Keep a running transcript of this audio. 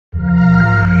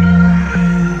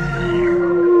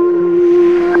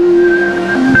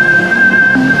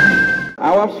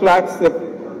flagship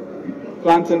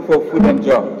Planting for Food and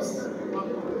Jobs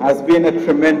has been a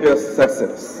tremendous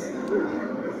success.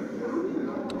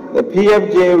 The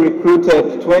PFJ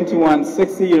recruited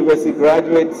 2160 university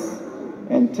graduates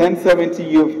and 1070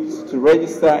 youths to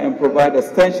register and provide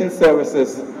extension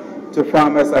services to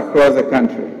farmers across the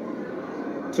country.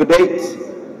 To date,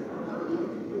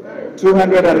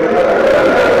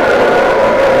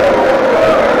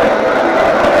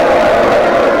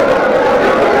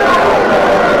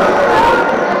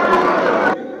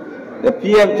 the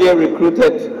PFJ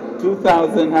recruited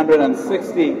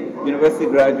 2,160 university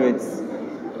graduates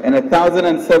and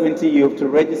 1,070 youth to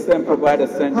register and provide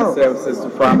essential services to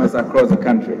farmers across the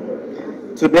country.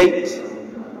 To date,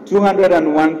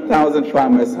 201,000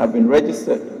 farmers have been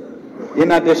registered.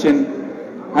 In addition,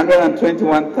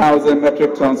 121,000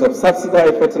 metric tons of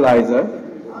subsidized fertilizer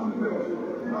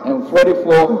and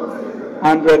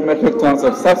 4,400 metric tons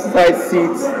of subsidized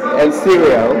seeds and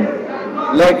cereal,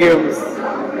 legumes,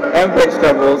 and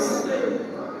vegetables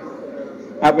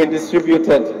have been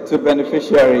distributed to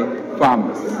beneficiary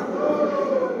farmers.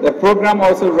 The program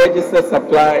also registers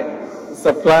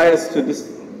suppliers to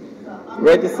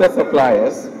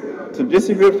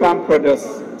distribute farm products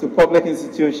to public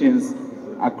institutions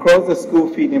across the school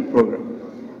feeding program,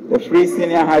 the free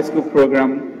senior high school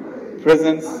program,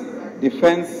 prisons,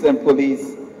 defense and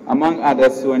police, among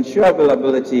others, to ensure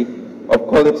availability of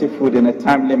quality food in a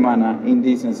timely manner in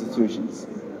these institutions.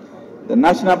 The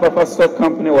National Buffer Stock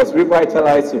Company was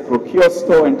revitalized to procure,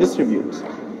 store, and distribute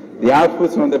the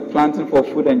outputs from the Planting for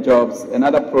Food and Jobs and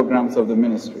other programs of the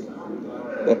ministry.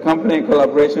 The company, in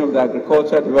collaboration with the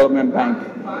Agricultural Development Bank,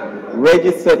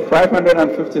 registered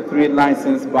 553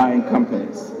 licensed buying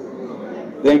companies.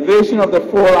 The invasion of the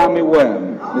fall army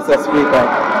worm, Mr. Speaker,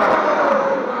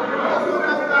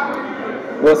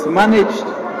 was managed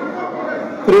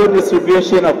through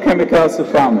distribution of chemicals to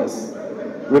farmers,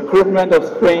 recruitment of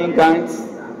spraying guns,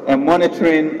 and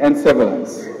monitoring and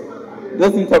surveillance.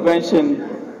 This intervention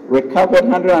recovered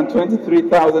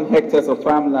 123,000 hectares of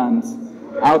farmlands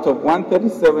out of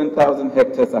 137,000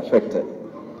 hectares affected.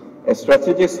 A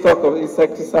strategic stock of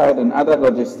insecticide and other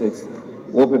logistics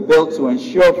will be built to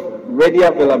ensure ready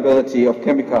availability of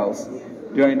chemicals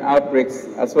during outbreaks,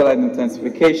 as well as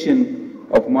intensification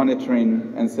of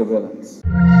monitoring and surveillance.